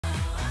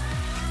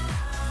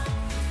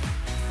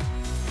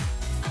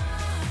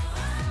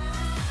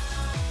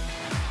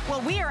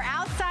Well, we are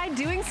outside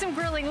doing some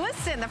grilling.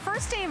 Listen, the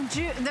first day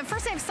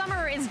of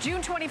summer is June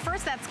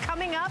 21st. That's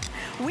coming up.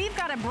 We've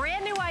got a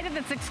brand new item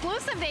that's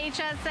exclusive to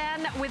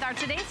HSN with our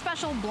today's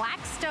special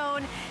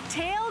Blackstone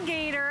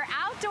Tailgater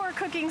outdoor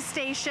cooking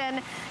station.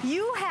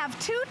 You have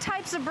two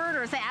types of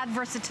burners that add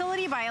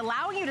versatility by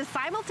allowing you to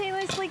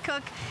simultaneously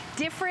cook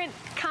different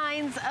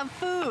kinds of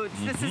foods.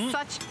 This is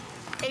such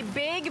a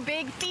big,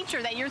 big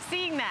feature that you're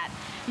seeing that.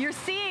 You're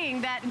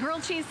seeing that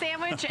grilled cheese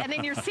sandwich, and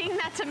then you're seeing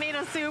that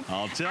tomato soup.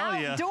 I'll tell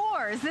you.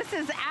 Outdoors. This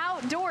is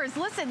outdoors.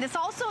 Listen, this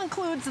also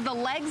includes the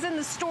legs in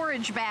the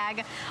storage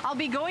bag. I'll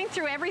be going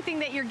through everything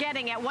that you're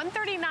getting at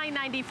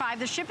 $139.95.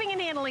 The shipping and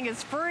handling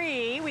is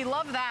free. We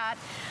love that.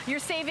 You're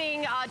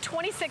saving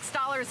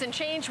 $26 and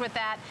change with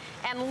that.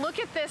 And look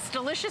at this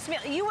delicious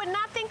meal. You would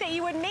not think that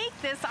you would make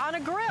this on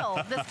a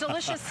grill. This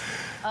delicious,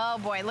 oh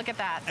boy, look at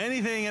that.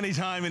 Anything,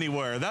 anytime,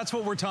 anywhere. That's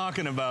what we're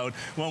talking about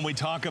when we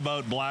talk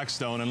about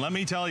Blackstone. And let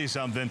me tell you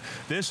something,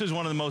 this is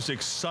one of the most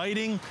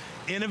exciting,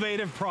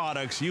 innovative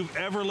products you've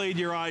ever laid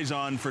your eyes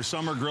on for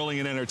summer grilling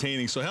and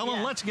entertaining. So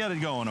Helen, let's get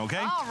it going, okay?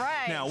 All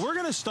right. Now, we're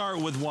gonna start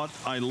with what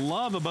I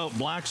love about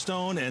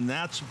Blackstone, and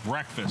that's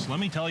breakfast. Let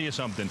me tell you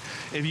something.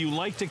 If you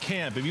like to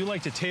camp, if you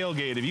like to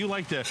tailgate, if you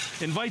like to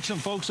invite some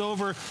folks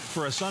over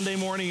for a Sunday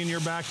morning in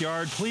your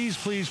backyard, please,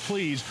 please,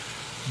 please,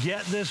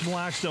 get this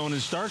Blackstone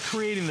and start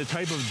creating the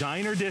type of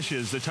diner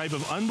dishes, the type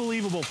of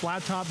unbelievable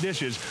flat top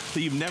dishes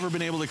that you've never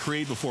been able to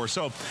create before.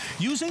 So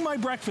using my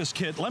breakfast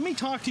kit, let me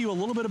talk to you a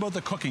little bit about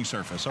the cooking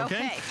surface,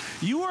 okay?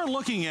 You are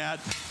looking at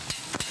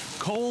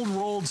cold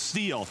rolled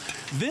steel.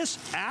 This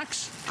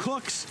acts,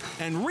 cooks,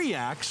 and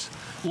reacts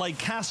like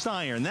cast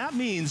iron. That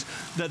means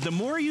that the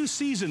more you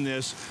season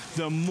this,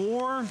 the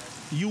more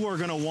you are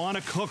gonna wanna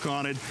cook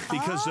on it,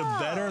 because the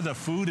better the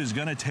food is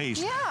gonna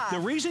taste. The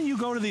reason you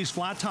go to these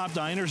flat top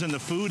diners and the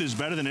food is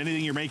better than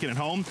anything you're making at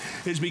home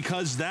is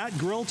because that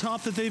grill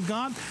top that they've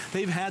got,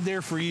 they've had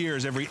there for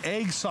years. Every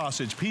egg,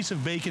 sausage, piece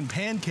of bacon,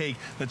 pancake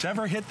that's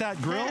ever hit that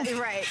grill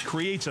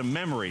creates a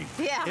memory.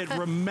 It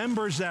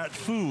remembers that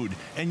food.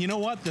 And you know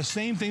what? The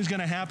same thing's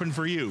gonna happen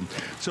for you.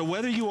 So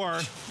whether you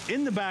are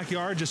in the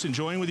backyard just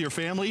enjoying with your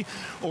family,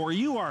 or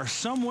you are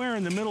somewhere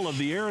in the middle of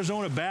the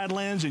Arizona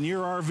Badlands in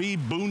your RV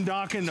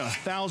boondocking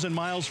 1,000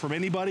 miles from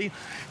anybody,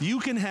 you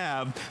can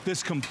have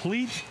this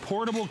complete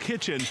portable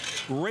kitchen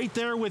right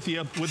there with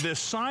you with this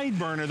side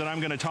burner that I'm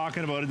going to talk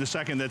about in a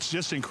second. That's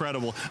just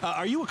incredible.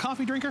 Are you a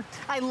coffee drinker?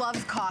 I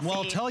love coffee. Well,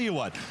 I'll tell you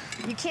what.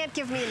 You can't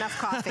give me enough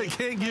coffee. I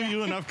can't give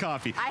you enough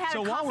coffee. I had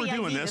a coffee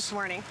IV this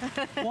morning.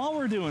 While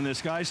we're doing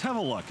this, guys, have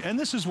a look. And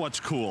this is what's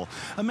cool.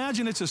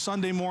 Imagine it's a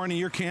Sunday morning,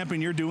 you're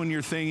camping, you're doing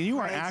your thing, and you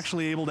are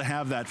actually able to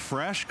have that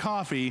fresh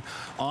coffee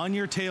on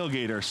your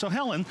tailgater. So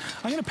Helen,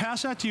 I'm going to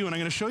pass that to you, and I'm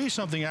going to show you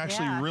something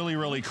actually really,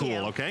 really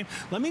cool, okay?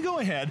 Let me go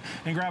ahead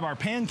and grab our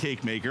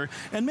pancake maker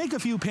and make a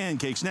few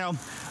pancakes. Now,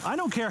 I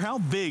don't care how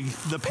big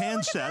the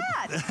pan set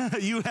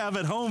you have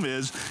at home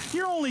is,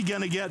 you're only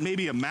going to get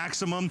maybe a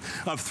maximum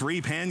of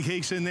 3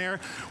 pancakes in there.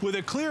 With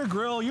a clear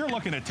grill, you're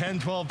looking at 10,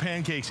 12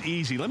 pancakes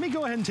easy. Let me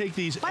go ahead and take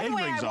these egg rings off. By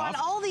the way, I want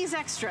all these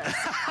extras.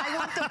 I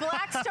want the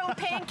Blackstone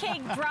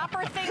pancake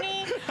dropper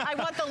thingy. I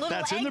want the little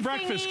That's egg in the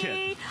breakfast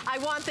thingy. kit. I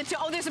want the,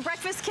 oh, there's a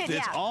breakfast kit,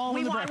 It's all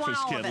in the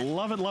breakfast kit.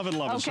 Love it, love it,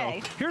 love it.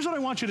 So here's what I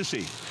want you to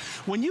see.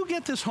 When you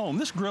get this home,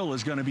 this grill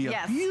is going to be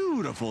a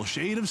beautiful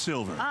shade of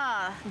silver.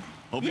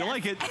 Hope you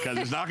like it, because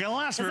it's not going to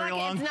last very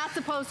long. It's not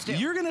supposed to.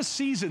 You're going to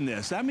season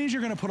this. That means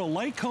you're going to put a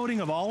light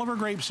coating of Oliver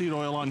grapeseed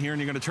oil on here,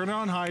 and you're going to turn it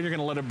on high, you're going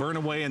to let it burn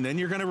away, and then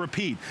you're going to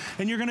repeat.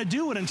 And you're going to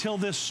do it until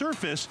this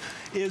surface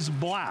is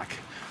black.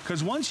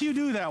 Because once you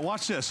do that,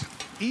 watch this.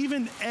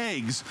 Even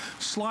eggs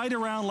slide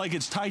around like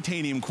it's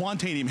titanium,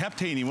 quantanium,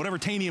 heptanium, whatever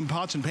tanium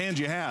pots and pans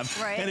you have.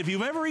 And if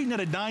you've ever eaten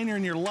at a diner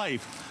in your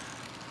life,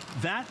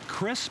 that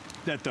crisp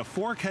that the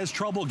fork has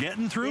trouble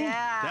getting through,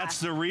 that's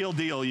the real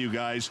deal, you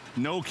guys.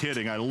 No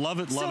kidding. I love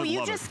it, love it, love it. So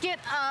you just get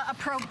a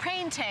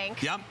propane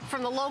tank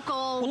from the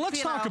local, Well,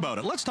 let's talk about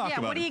it. Let's talk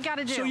about it. What do you got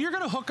to do? So you're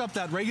going to hook up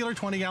that regular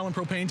 20-gallon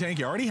propane tank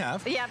you already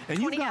have. And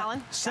 20 you've got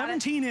gallon.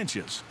 17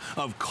 inches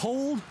of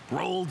cold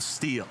rolled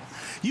steel.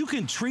 You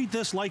can treat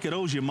this like it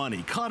owes you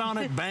money. Cut on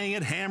it, bang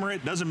it, hammer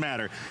it, doesn't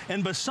matter.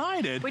 And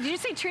beside it... Wait, did you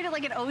say treat it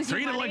like it owes you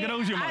money? Treat it like it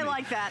owes you money. I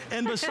like that.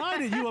 And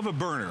beside it, you have a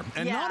burner.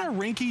 And not a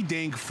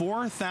rinky-dink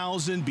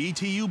 4,000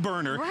 BTU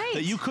burner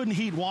that you couldn't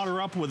heat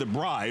water up with a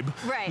bribe.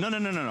 No, no,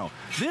 no, no, no.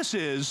 This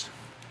is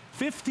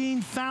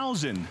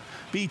 15,000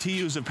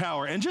 BTUs of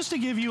power. And just to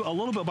give you a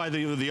little bit, by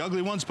the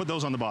ugly ones, put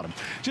those on the bottom.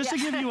 Just to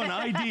give you an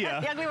idea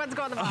the ugly ones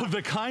go on the bottom. Of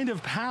the kind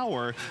of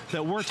power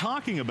that we're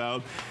talking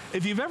about.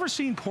 If you've ever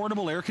seen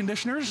portable air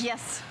conditioners,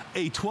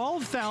 a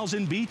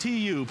 12,000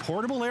 BTU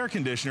portable air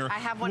conditioner. I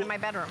have one in my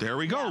bedroom. There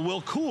we go.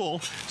 Will cool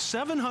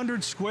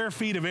 700 square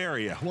feet of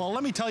area. Well,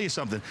 let me tell you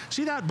something.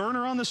 See that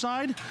burner on the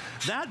side?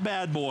 That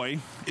bad boy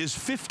is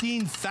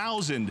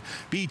 15,000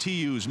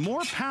 BTUs.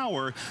 More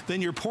power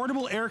than your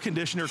portable air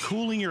conditioner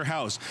cooling your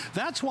house.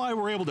 That's why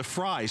we're able to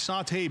fry,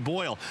 saute,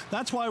 boil.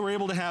 That's why we're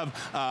able to have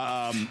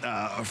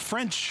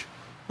French,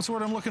 what's the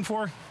word I'm looking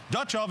for?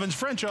 Dutch ovens,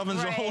 French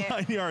ovens, the whole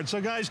 9 yards. So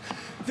guys,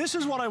 This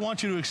is what I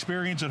want you to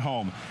experience at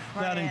home.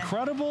 Right. That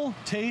incredible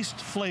taste,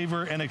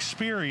 flavor, and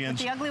experience.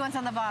 With the ugly ones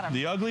on the bottom.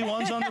 The ugly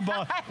ones on the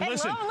bottom.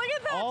 Listen, look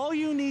at that. All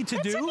you need to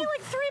do took me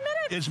like 3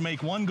 minutes. is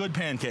make one good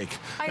pancake.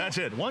 That's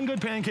it. One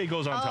good pancake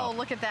goes on top. Oh,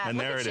 look at that. And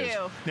there it is.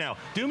 Now,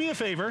 do me a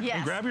favor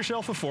and grab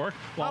yourself a fork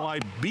while I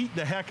beat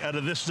the heck out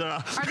of this.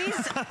 Are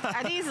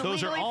these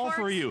Those are all forks?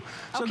 For you.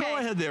 So go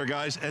ahead there,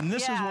 guys. And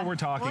this is what we're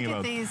talking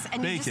about. Look at these.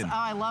 And bacon. You just,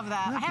 I love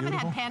that. I haven't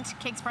had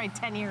pancakes probably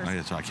 10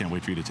 years. I can't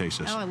wait for you to taste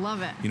this. Oh, I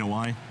love it. You know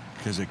why?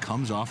 Because it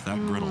comes off that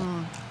griddle.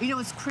 You know,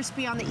 it's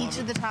crispy on each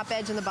of the top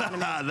edge and the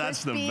bottom edge.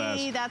 That's the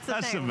best.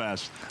 That's the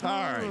best. All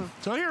right.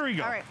 So here we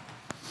go. All right.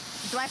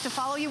 Do I have to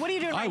follow you? What are you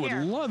doing right here? I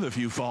would love if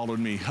you followed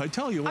me. I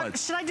tell you what.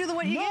 Should I do the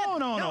what you get?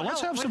 No.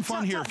 Let's have some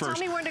fun here first.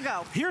 Tell me where to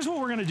go. Here's what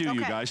we're going to do,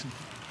 you guys.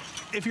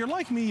 If you're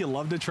like me, you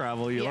love to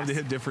travel, you love to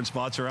hit different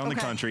spots around the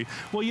country.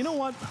 Well, you know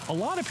what? A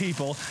lot of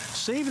people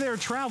save their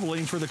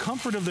traveling for the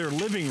comfort of their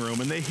living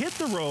room, and they hit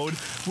the road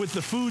with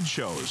the food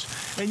shows.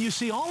 And you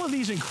see all of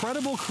these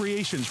incredible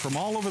creations from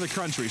all over the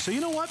country. So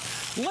you know what?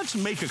 Let's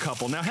make a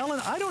couple. Now,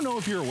 Helen, I don't know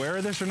if you're aware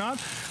of this or not,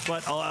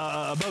 but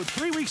about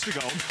 3 weeks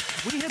ago,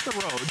 we hit the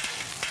road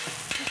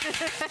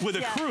with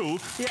a crew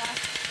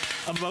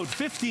of about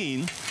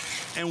 15,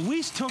 and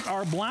we took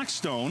our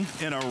Blackstone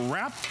in a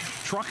wrapped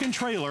truck and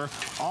trailer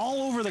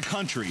all over the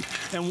country.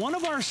 And one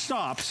of our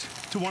stops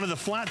to one of the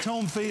flat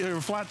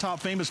top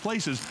famous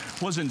places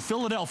was in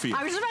Philadelphia.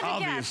 I was about to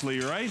obviously,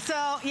 guess. Right?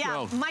 So,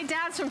 yeah, my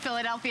dad's from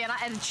Philadelphia,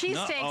 and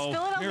cheesesteaks,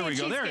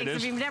 Philadelphia cheesesteaks,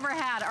 if you've never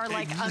had, are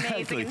like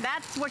amazing. And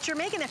that's what you're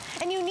making there.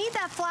 And you need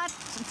that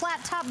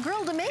flat top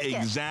grill to make it.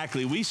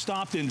 Exactly. We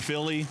stopped in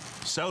Philly,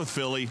 South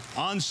Philly,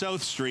 on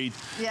South Street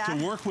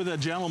to work with a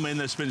gentleman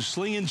that's been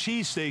slinging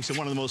cheesesteaks at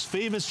one of the most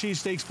famous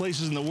cheesesteaks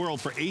places in the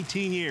world for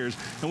 18 years.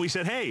 And we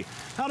said, hey,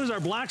 how does our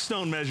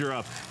Blackstone measure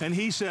up? And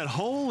he said,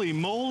 holy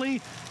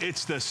moly,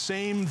 it's the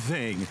same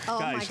thing. Oh,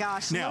 guys, my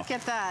gosh, now, look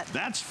at that.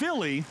 That's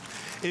Philly.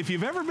 If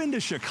you've ever been to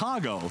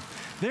Chicago,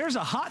 there's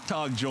a hot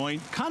dog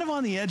joint kind of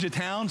on the edge of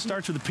town,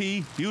 starts with a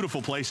P, beautiful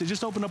place. They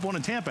just opened up one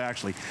in Tampa,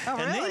 actually. Oh,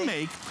 and they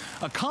make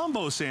a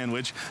combo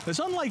sandwich that's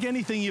unlike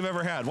anything you've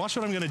ever had. Watch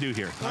what I'm going to do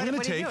here. I'm going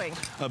to take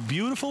a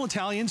beautiful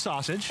Italian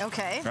sausage,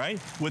 right,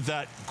 with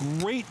that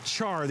great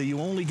char that you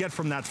only get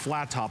from that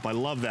flat top. I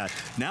love that.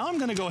 Now I'm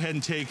going to go ahead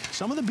and take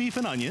some of the beef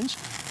and onions,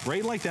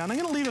 right like that. And I'm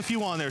going to leave a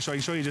few on there so I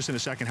can show you just in a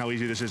second how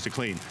easy this is to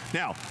clean.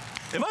 Now,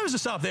 if I was to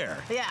stop there,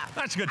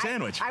 that's a good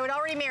sandwich. I would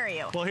already marry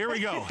you. Well, here we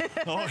go.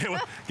 Okay,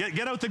 well,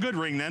 get out the good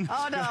ring then.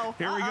 Oh, no.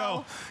 Here we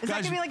go. Is that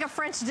going to be like a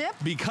French dip?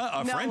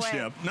 A French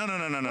dip?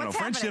 No.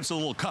 French dip's a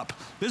little cup.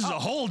 This is a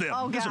whole dip.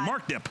 This is a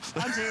mark dip.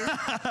 Oh,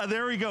 geez.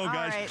 There we go,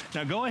 guys. Right.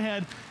 Now go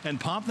ahead and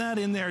pop that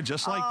in there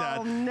just like that.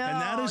 Oh, no. And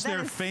that is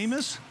their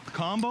famous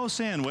combo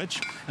sandwich.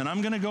 And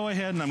I'm going to go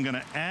ahead and I'm going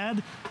to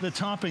add the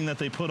topping that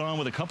they put on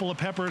with a couple of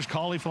peppers,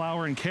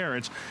 cauliflower, and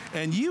carrots.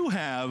 And you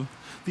have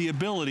the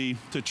ability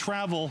to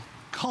travel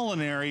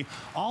culinary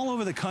all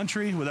over the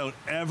country without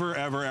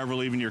ever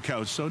leaving your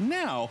couch. So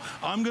now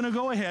I'm going to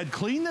go ahead,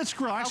 clean this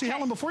grill. Actually,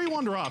 Helen, before you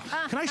wander off,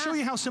 can I show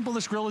you how simple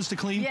this grill is to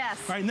clean? Yes.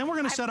 All right, and then we're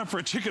going to set up for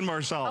a chicken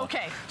marsala.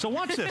 Okay. So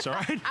watch this, all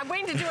right? I'm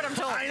waiting to do what I'm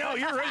told. I know,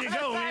 you're ready to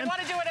go, man. I want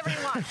to do whatever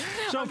you want.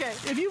 So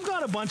if you've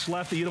got a bunch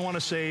left that you don't want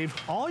to save,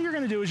 all you're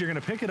going to do is you're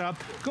going to pick it up,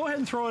 go ahead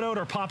and throw it out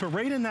or pop it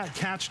right in that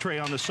catch tray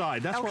on the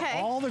side. That's where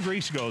all the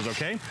grease goes,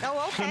 okay?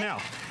 Oh, okay. So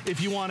now,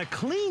 if you want to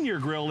clean your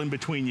grill in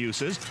between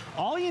uses,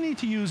 all you need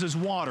to use is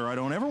water. I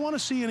don't ever want to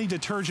see any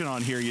detergent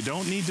on here. You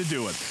don't need to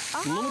do it.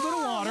 A little bit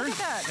of water,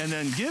 and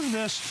then give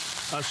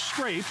this a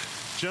scrape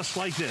just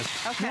like this.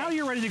 Okay. Now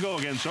you're ready to go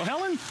again. So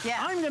Helen,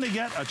 I'm going to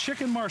get a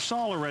chicken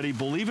marsala ready,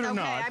 believe it or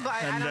not.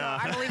 I don't know.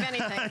 I believe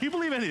anything. You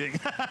believe anything.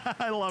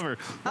 I love her.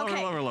 Love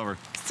her.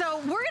 So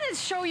we're going to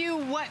show you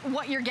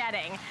what you're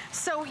getting.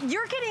 So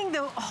you're getting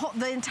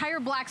the entire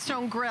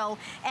Blackstone grill,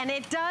 and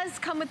it does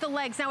come with the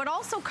legs. Now it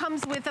also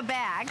comes with a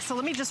bag. So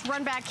let me just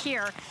run back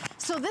here.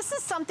 So this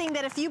is something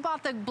that if you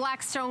bought the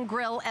Blackstone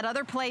grill at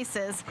other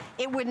places,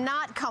 it would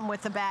not come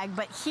with the bag.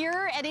 But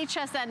here at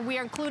HSN, we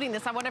are including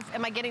this. I wonder if,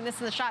 am I getting this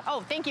in the shot?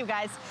 Oh, thank you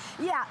guys.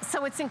 Yeah,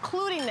 so it's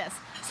including this.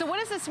 So what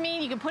does this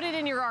mean? You can put it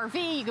in your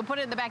RV, you can put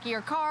it in the back of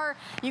your car,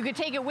 you could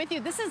take it with you.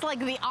 This is like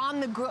the on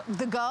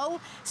the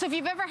go. So if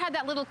you've ever had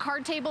that little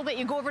card table that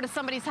you go over to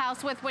somebody's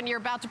house with when you're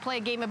about to play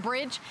a game of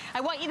bridge,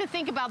 I want you to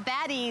think about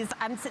that ease.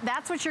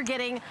 That's what you're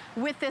getting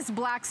with this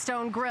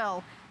Blackstone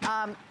grill.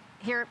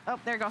 Here, oh,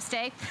 there you go,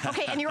 stay.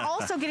 Okay, and you're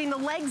also getting the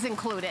legs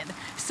included.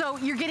 So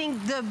you're getting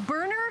the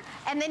burner,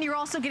 and then you're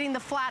also getting the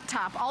flat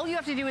top. All you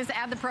have to do is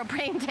add the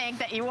propane tank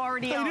that you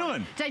already own. How you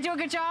doing? Did I do a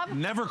good job?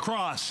 Never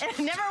cross.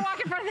 Never walk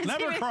in front of the TV.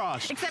 Never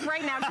cross. Except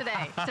right now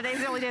today.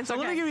 Today's the only day it's So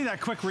let me give you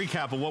that quick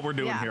recap of what we're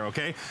doing here,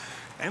 okay?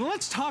 And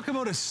let's talk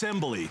about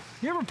assembly.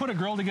 You ever put a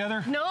grill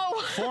together? No.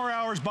 4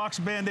 hours, box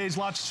of Band-Aids,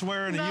 lots of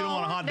swearing, and you don't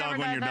want a hot dog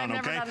when you're done,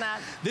 okay?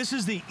 This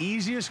is the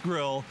easiest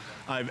grill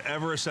I've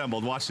ever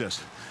assembled. Watch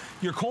this.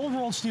 Your cold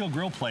rolled steel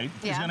grill plate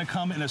is going to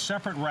come in a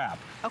separate wrap.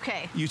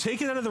 Okay. You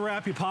take it out of the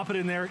wrap, you pop it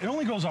in there. It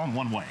only goes on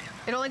one way.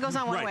 It only goes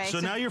on one way.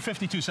 So now you're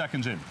 52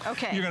 seconds in.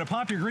 Okay. You're going to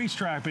pop your grease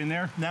trap in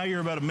there. Now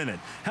you're about a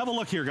minute. Have a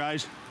look here,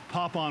 guys.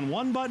 pop on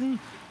one button,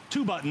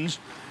 2 buttons,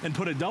 and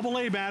put a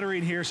AA battery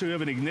in here so you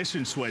have an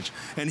ignition switch.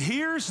 And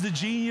here's the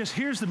genius,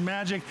 here's the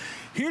magic.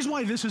 Here's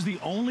why this is the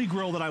only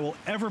grill that I will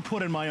ever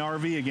put in my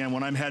RV again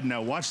when I'm heading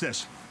out. Watch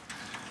this.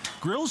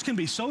 Grills can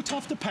be so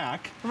tough to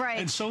pack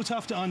and so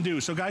tough to undo.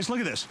 So guys, look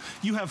at this.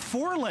 You have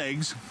 4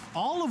 legs,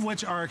 all of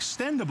which are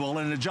extendable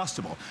and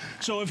adjustable.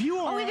 So if you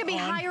are it can be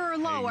higher or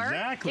lower.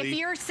 Exactly. If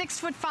you're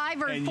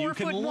 6'5" or 4'1". And you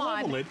can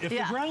level it if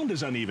the ground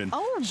is uneven.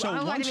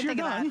 So once you're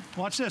done,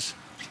 watch this.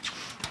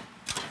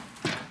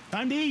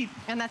 Time to eat.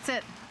 And that's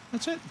it.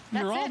 That's it.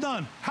 You're all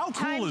done. How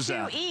cool is that?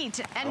 Time to eat.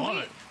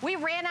 And we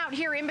ran out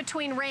here in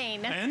between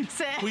rain. And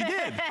we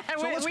did.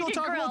 So let's go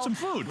talk about some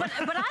food. But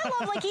I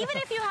love, like, even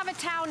if you have a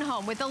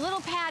townhome with a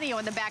little patio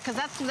in the back, because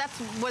that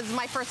was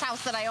my first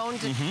house that I owned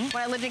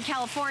when I lived in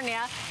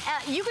California,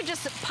 you could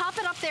just pop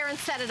it up there and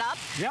set it up.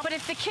 But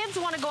if the kids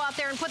want to go out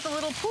there and put the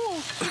little pool,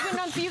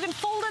 you can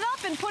fold it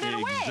up and put it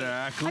away.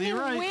 Exactly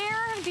right.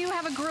 Where do you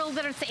have a grill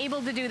that is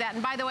able to do that?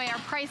 And by the way, our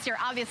price here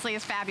obviously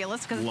is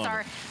fabulous because it's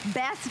our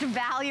best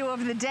value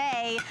of the day.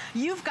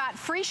 You've got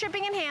free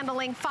shipping and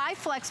handling, 5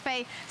 flex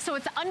pay, so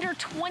it's under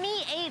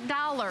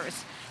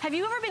 $28. Have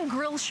you ever been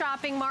grill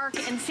shopping, Mark,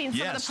 and seen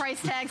some of the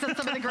price tags on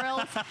some of the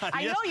grills?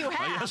 I know you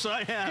have. Yes,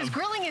 I have. Because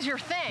grilling is your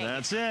thing.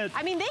 That's it.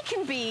 I mean, they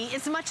can be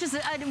as much as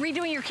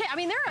redoing your kitchen. I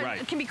mean,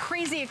 it can be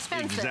crazy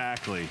expensive.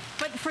 Exactly.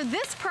 But for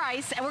this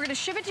price, and we're going to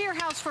ship it to your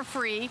house for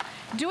free,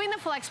 doing the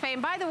flex pay,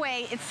 and by the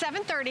way, it's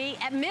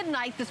 7:30. At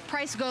midnight, this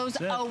price goes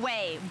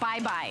away.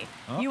 Bye-bye.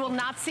 You will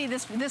not see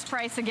this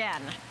price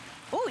again.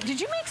 Oh,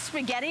 did you make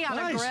spaghetti on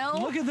a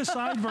grill? Look at the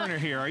side burner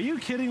here. Are you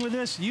kidding with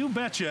this? You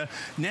betcha.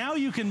 Now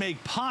you can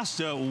make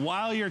pasta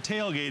while you're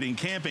tailgating,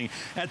 camping,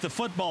 at the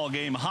football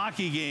game,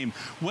 hockey game,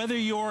 whether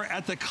you're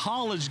at the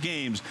college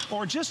games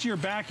or just your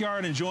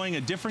backyard enjoying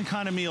a different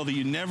kind of meal that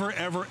you never,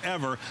 ever,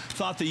 ever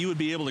thought that you would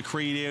be able to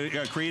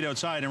create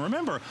outside. And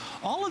remember,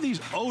 all of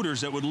these odors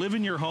that would live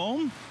in your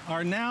home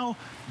are now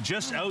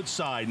just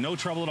outside. No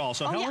trouble at all.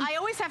 So Helen? I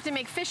always have to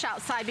make fish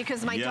outside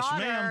because my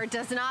daughter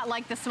does not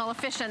like the smell of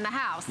fish in the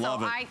house.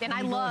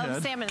 I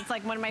love salmon. It's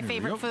like one of my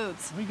favorite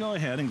foods. Let me go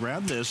ahead and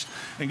grab this.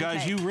 And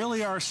guys, you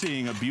really are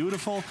seeing a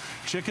beautiful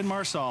chicken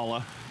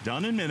marsala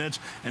done in minutes.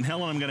 And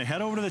Helen, I'm going to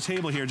head over to the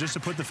table here just to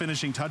put the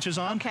finishing touches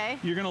on. Okay.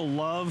 You're going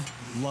to love,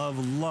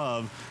 love,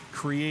 love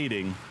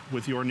creating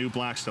with your new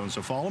Blackstone.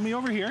 So follow me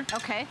over here.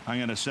 Okay. I'm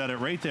going to set it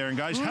right there. And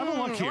guys, have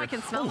a look here. Oh, I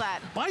can smell that.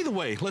 By the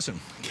way, listen,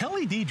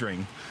 Kelly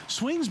Diedring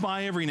swings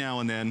by every now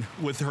and then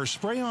with her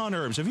spray-on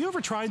herbs. Have you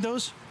ever tried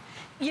those?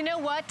 You know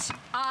what?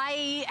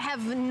 I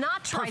have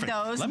not tried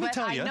those, but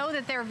I know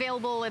that they're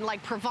available in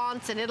like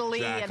Provence and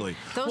Italy. Exactly.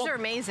 And those are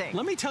amazing.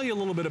 Let me tell you a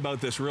little bit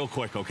about this real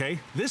quick, okay?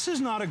 This is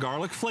not a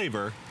garlic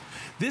flavor.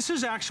 This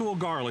is actual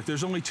garlic.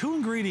 There's only 2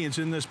 ingredients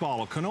in this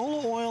bottle: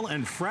 canola oil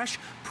and fresh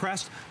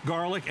pressed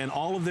garlic and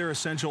all of their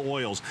essential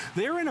oils.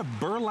 They're in a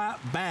burlap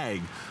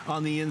bag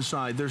on the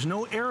inside. There's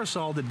no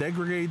aerosol to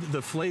degrade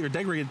the flavor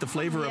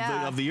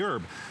of the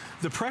herb.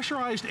 The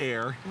pressurized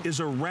air is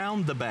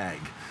around the bag.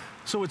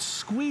 So it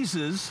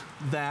squeezes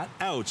that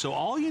out. So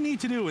all you need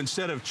to do,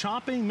 instead of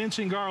chopping,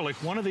 mincing garlic,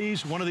 one of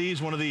these, one of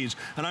these, one of these,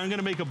 and I'm going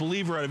to make a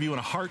believer out of you in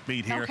a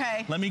heartbeat here.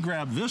 Okay. Let me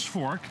grab this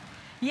fork.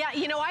 Yeah,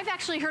 you know, I've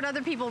actually heard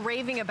other people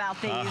raving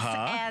about these,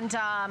 and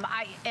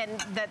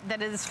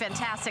that is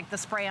fantastic, the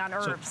spray on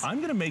herbs. So I'm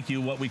going to make you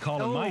what we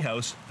call in my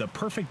house the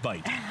perfect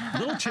bite.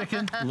 Little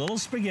chicken, little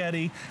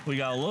spaghetti. We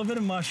got a little bit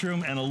of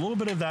mushroom and a little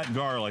bit of that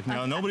garlic.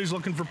 Now, nobody's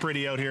looking for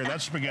pretty out here.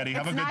 That's spaghetti.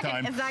 Have a good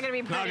time. It's not going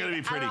to be pretty. Not going to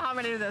be pretty. I don't know how I'm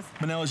going to do this.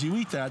 But now, as you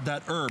eat that,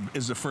 that herb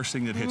is the first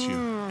thing that hits you,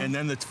 and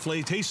then the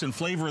taste and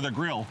flavor of the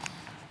grill.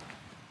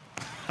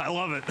 I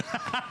love it.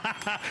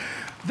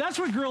 That's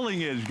what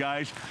grilling is,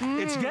 guys.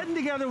 It's getting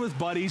together with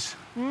buddies.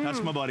 That's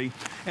my buddy.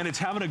 And it's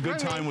having a good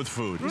time with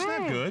food. Isn't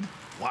that good?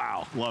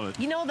 Wow, love it.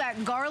 You know,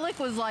 that garlic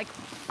was like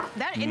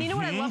that. And you know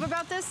what I love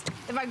about this?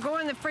 If I go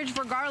in the fridge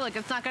for garlic,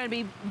 it's not going to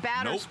be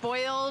bad or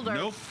spoiled. Or...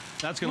 Nope.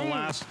 That's going to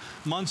last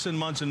months and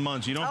months and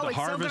months. You don't have to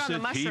harvest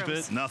it, keep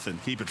it, nothing.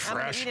 Keep it fresh.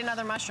 I'm going to eat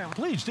another mushroom.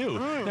 Please do.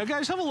 Now,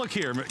 guys, have a look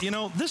here. You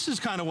know, this is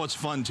kind of what's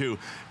fun, too.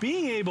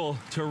 Being able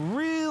to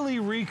really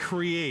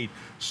recreate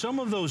some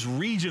of those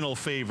regional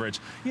favorites.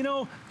 You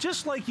know,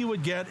 just like you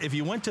would get if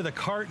you went to the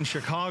cart in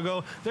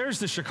Chicago. There's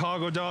the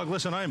Chicago dog.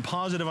 Listen, I am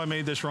positive I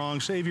made this wrong.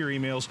 Save your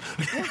emails.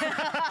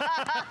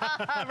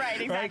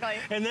 Right, exactly. Right?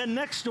 And then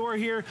next door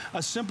here,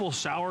 a simple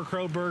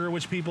sauerkraut burger,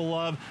 which people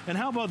love. And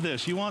how about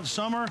this? You want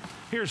summer?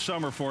 Here's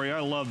summer for you. I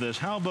love this.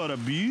 How about a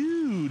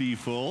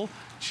beautiful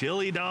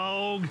chili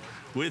dog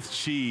with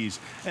cheese?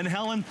 And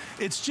Helen,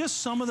 it's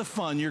just some of the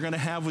fun you're going to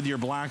have with your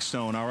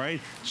Blackstone, all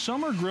right?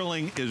 Summer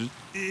grilling is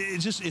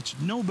it's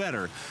no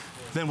better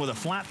than with a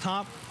flat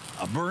top,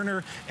 a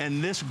burner,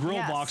 and this grill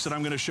box that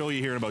I'm going to show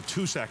you here in about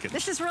 2 seconds.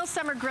 This is real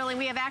summer grilling.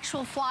 We have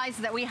actual flies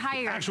that we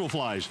hired. Actual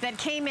flies. That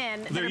came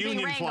in. They're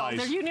union flies.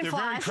 They're union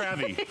flies. They're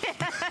very crabby.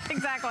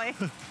 Exactly.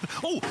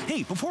 Oh,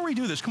 hey, before we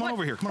do this, come on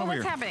over here. Come on over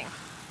here. What's happening?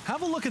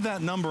 Have a look at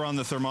that number on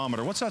the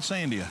thermometer. What's that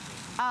saying to you?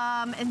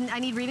 And I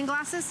need reading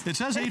glasses? It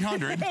says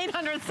 800.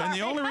 800, sorry. And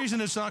the only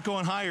reason it's not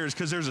going higher is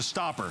because there's a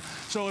stopper.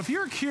 So if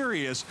you're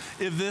curious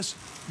if this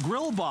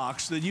grill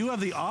box that you have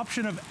the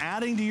option of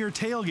adding to your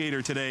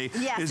tailgater today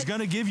is going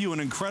to give you an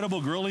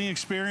incredible grilling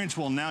experience,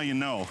 well, now you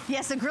know.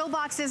 Yes, the grill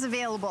box is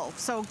available.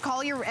 So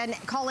call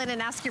in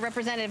and ask your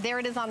representative. There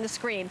it is on the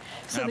screen.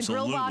 So the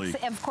grill box,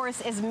 of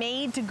course, is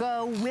made to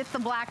go with the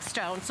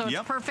Blackstone. So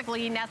it's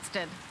perfectly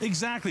nested.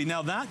 Exactly.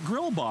 Now that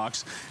grill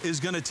box is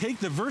going to take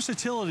the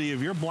versatility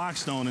of your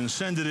Blackstone and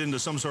send it into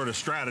some sort of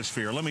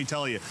stratosphere, let me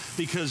tell you,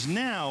 because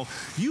now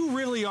you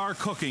really are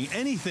cooking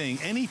anything,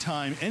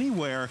 anytime,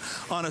 anywhere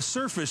on a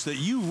surface that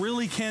you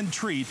really can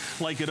treat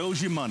like it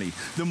owes you money.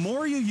 The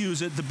more you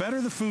use it, the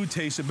better the food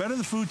tastes. The better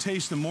the food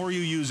tastes, the more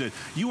you use it.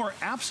 You are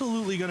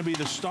absolutely going to be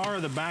the star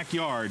of the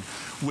backyard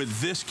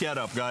with this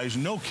getup, guys.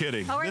 No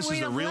kidding. All right, this is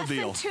the real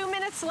deal. Less than 2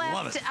 minutes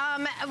left.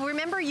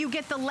 Remember, you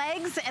get the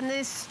legs and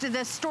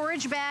the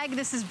storage bag.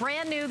 This is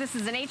brand new. This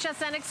is an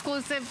HSN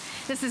exclusive.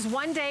 This is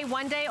one day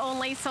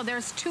only. So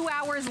there's 2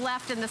 hours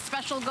left and the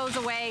special goes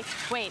away.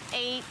 Wait,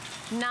 8,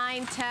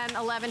 9, 10,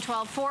 11,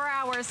 12, 4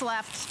 hours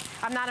left.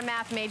 I'm not a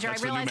math major. I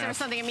realized there was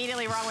something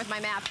immediately wrong with my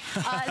math.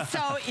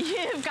 So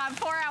you've got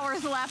 4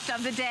 hours left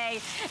of the day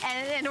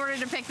and in order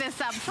to pick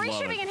this up. Free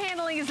shipping and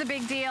handling is a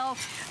big deal.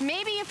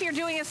 Maybe if you're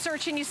doing a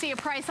search and you see a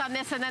price on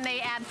this and then they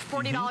add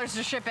 $40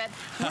 to ship it,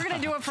 we're going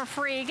to do it for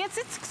free. It's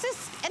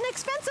an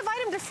expensive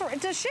item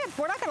to ship.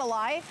 We're not going to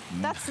lie.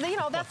 That's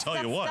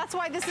that's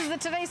why this is the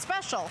Today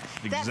Special.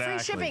 Exactly. That free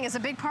shipping is a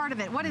big part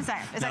of it. What is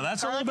that? Now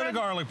that's a little bit of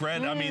garlic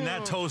bread. I mean,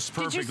 that toasts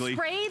perfectly. Did you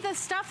spray the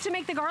stuff to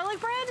make the garlic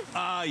bread?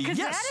 Yes.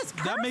 That is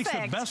perfect. That makes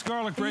the best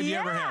garlic bread you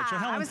ever had. So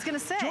Helen, I was going to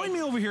say. Join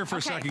me over here for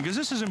a second because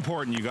this is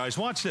important, you guys.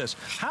 Watch this.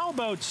 How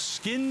about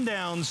skin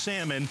down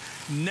salmon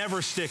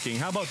never sticking?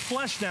 How about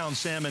flesh down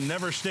salmon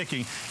never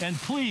sticking? And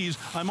please,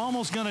 I'm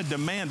almost going to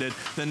demand it.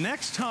 The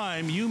next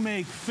time you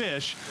make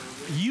fish,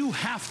 you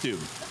have to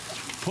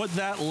put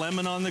that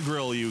lemon on the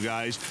grill, you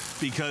guys,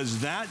 because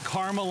that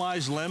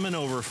caramelized lemon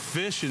over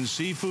fish and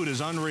seafood is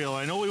unreal.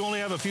 I know we only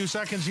have a few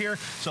seconds here,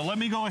 so let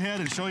me go ahead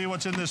and show you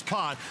what's in this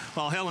pot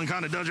while Helen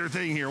kind of does her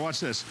thing here.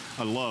 Watch this.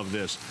 I love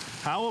this.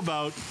 How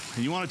about,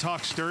 you want to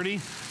talk sturdy?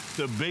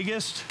 The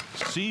biggest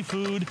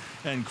seafood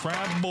and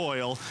crab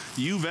boil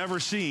you've ever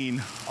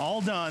seen,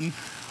 all done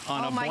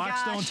on a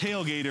Blackstone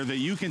tailgater that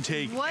you can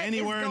take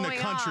anywhere in the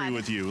country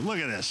with you. Look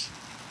at this.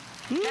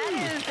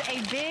 That is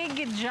a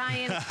big,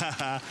 giant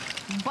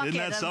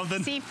bucket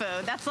of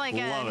seafood. That's like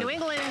a New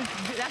England,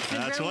 that's New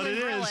England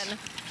grilling.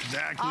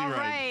 Exactly right. All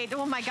right.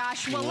 Oh my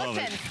gosh. Well,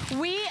 listen,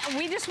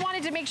 we just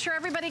wanted to make sure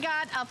everybody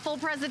got a full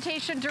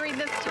presentation during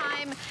this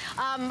time.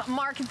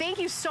 Mark, thank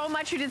you so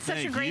much. You did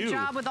such a great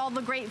job with all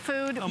the great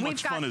food. How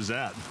much fun is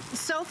that?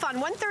 So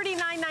fun.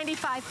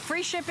 $139.95,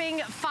 free shipping,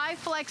 5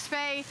 flex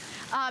pay.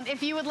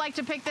 If you would like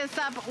to pick this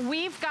up,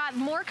 we've got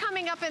more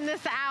coming up in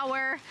this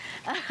hour.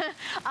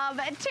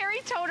 Terry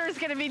Toner is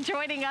going to be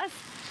joining us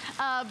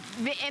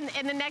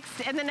in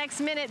the next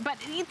minute. But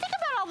you think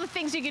about all the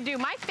things you could do.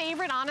 My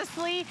favorite,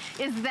 honestly,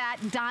 is that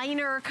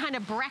diner kind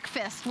of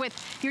breakfast with,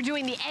 you're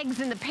doing the eggs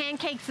and the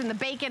pancakes and the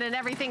bacon and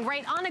everything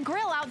right on a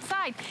grill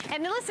outside.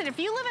 And listen, if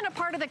you live in a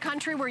part of the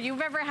country where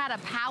you've ever had a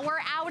power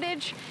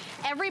outage,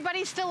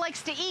 everybody still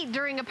likes to eat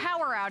during a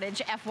power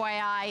outage,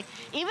 FYI.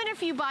 Even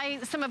if you buy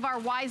some of our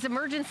Wise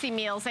emergency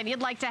meals and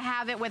you'd like to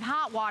have it with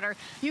hot water,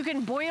 you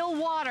can boil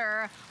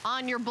water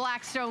on your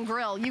Blackstone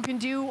grill. You can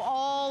do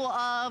all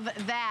of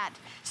that.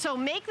 So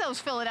make those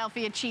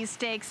Philadelphia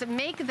cheesesteaks,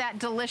 make that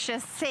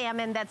delicious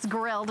salmon that's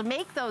grilled,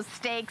 make those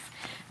steaks,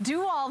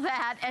 do all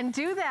that, and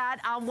do that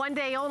on one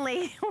day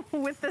only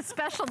with the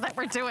special that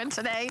we're doing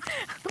today.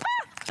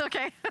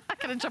 Okay, I'm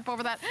gonna jump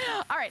over that.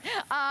 All right,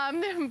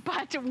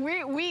 but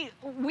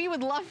we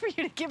would love for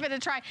you to give it a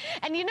try.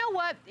 And you know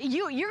what?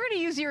 You're gonna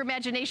use your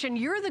imagination.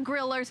 You're the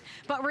grillers,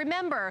 but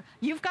remember,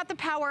 you've got the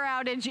power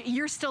outage.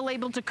 You're still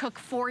able to cook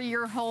for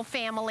your whole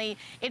family.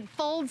 It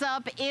folds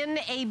up in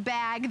a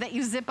bag that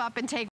you zip up and take